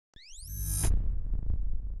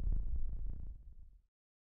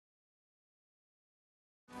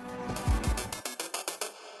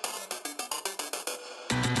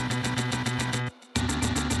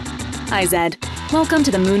Hi, Zed. Welcome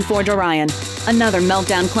to the Moonforge Orion, another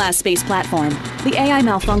Meltdown-class space platform. The AI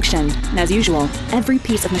malfunctioned, and as usual, every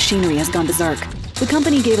piece of machinery has gone berserk. The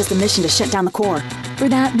company gave us the mission to shut down the core. For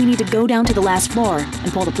that, we need to go down to the last floor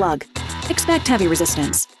and pull the plug. Expect heavy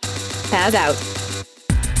resistance. Paz out.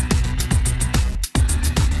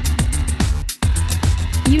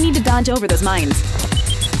 You need to dodge over those mines.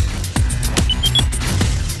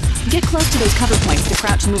 Get close to those cover points to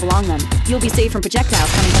crouch and move along them. You'll be safe from projectiles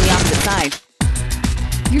coming from the opposite side.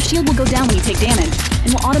 Your shield will go down when you take damage,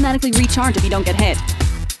 and will automatically recharge if you don't get hit.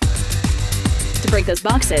 To break those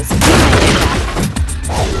boxes, use my laser back.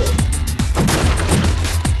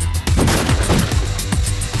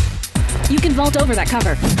 You can vault over that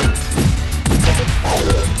cover.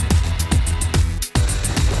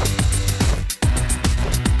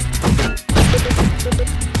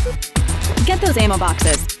 Get those ammo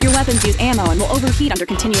boxes. Your weapons use ammo and will overheat under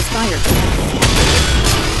continuous fire.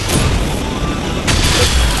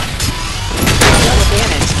 Double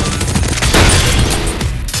damage.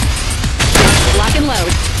 Lock and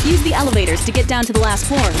load. Use the elevators to get down to the last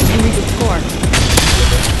floor and reboot the core.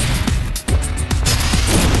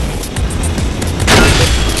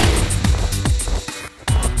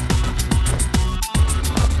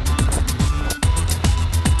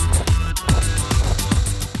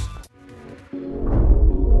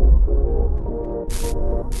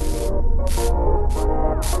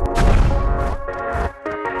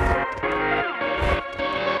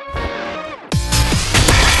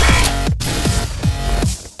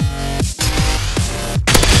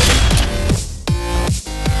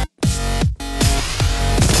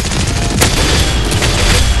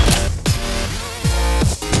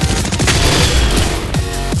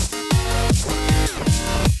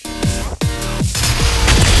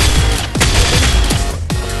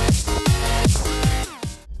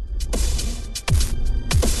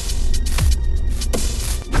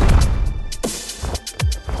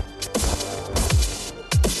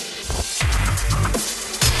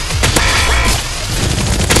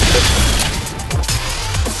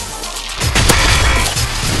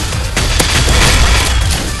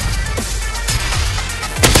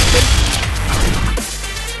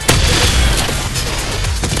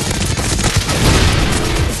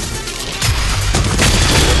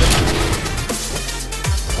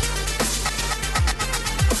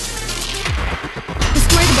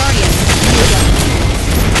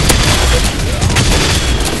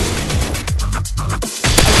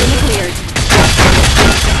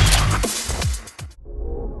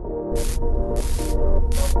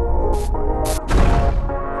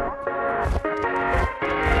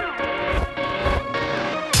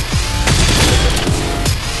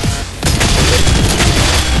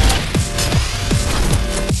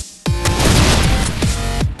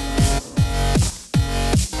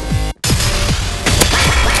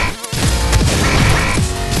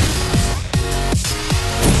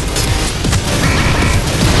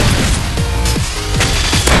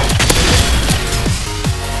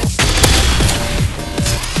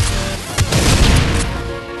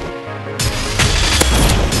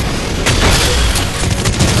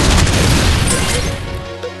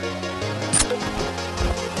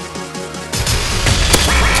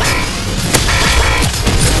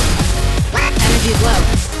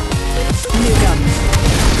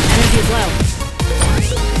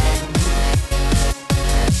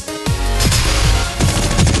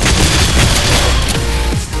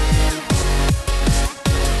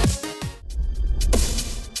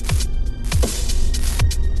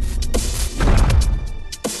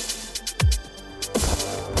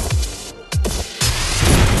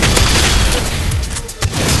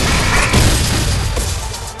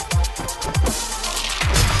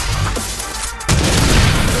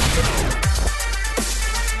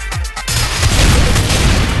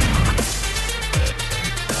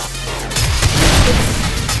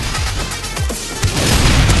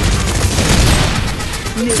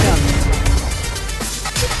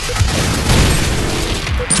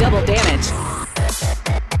 Double damage.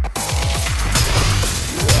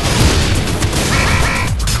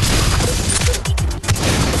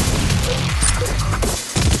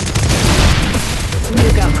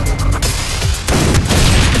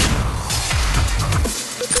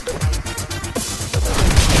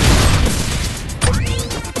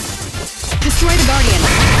 Destroy the Guardian.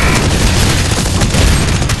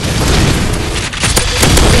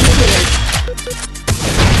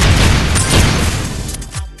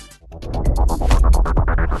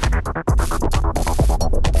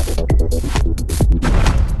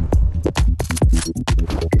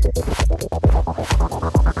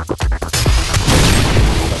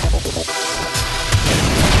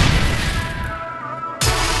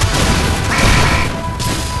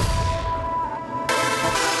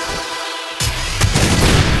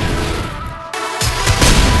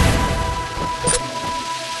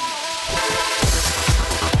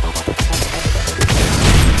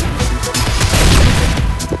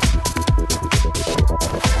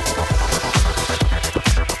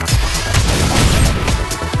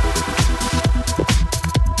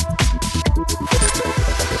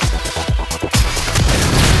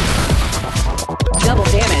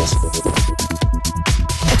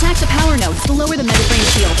 It'll lower the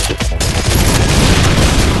metaphrame's shield.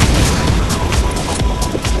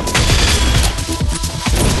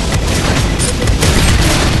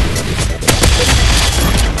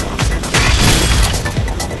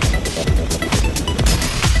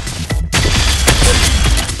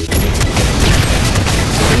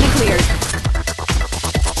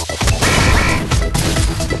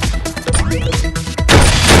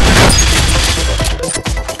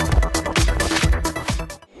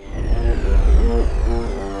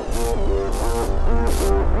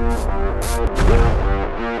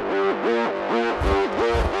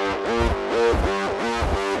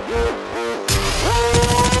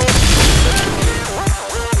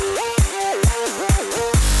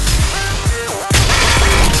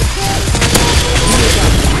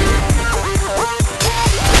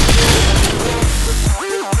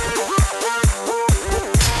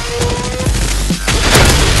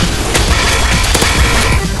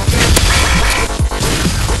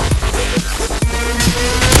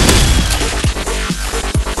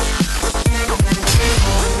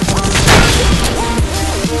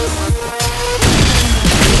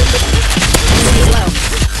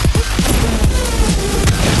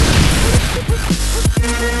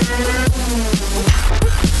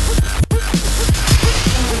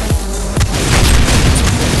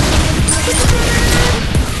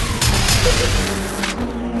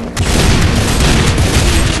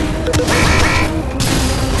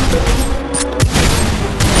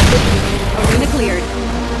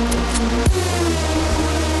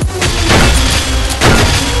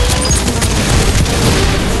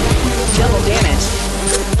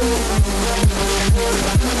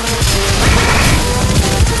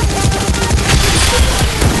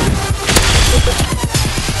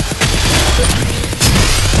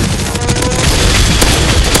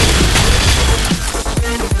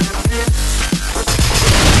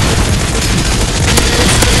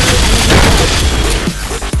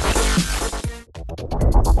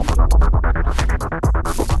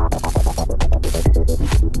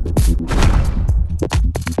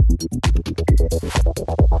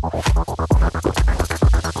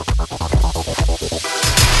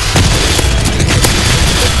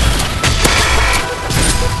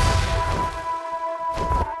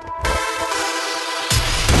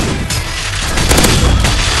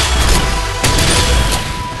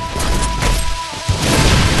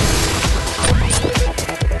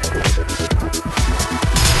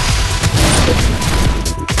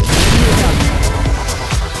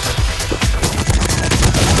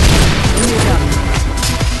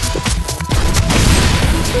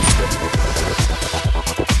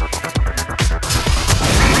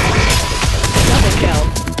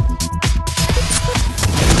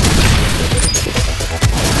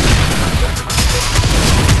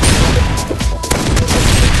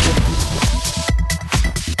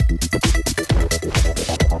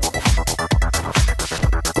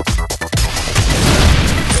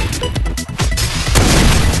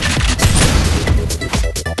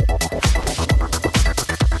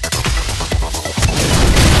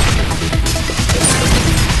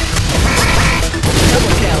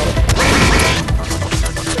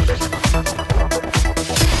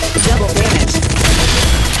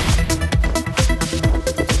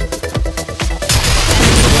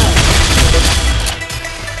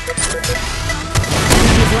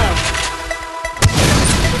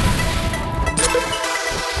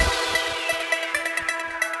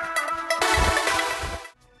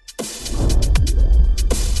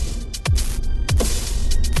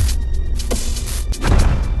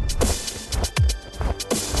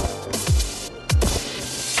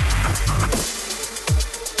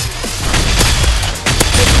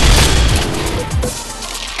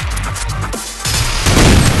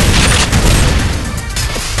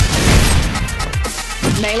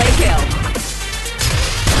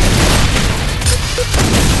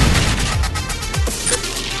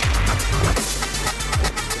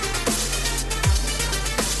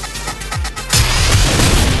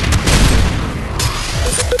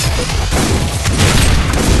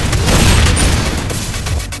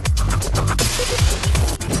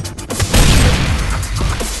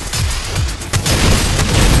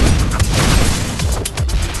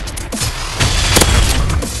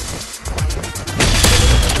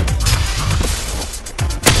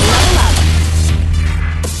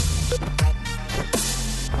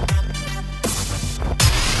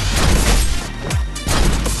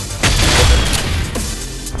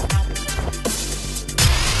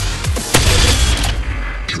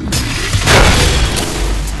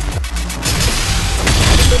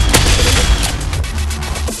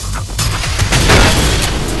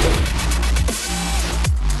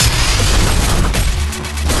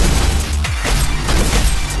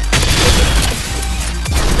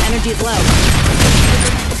 blow.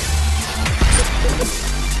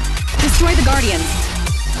 Destroy the Guardians.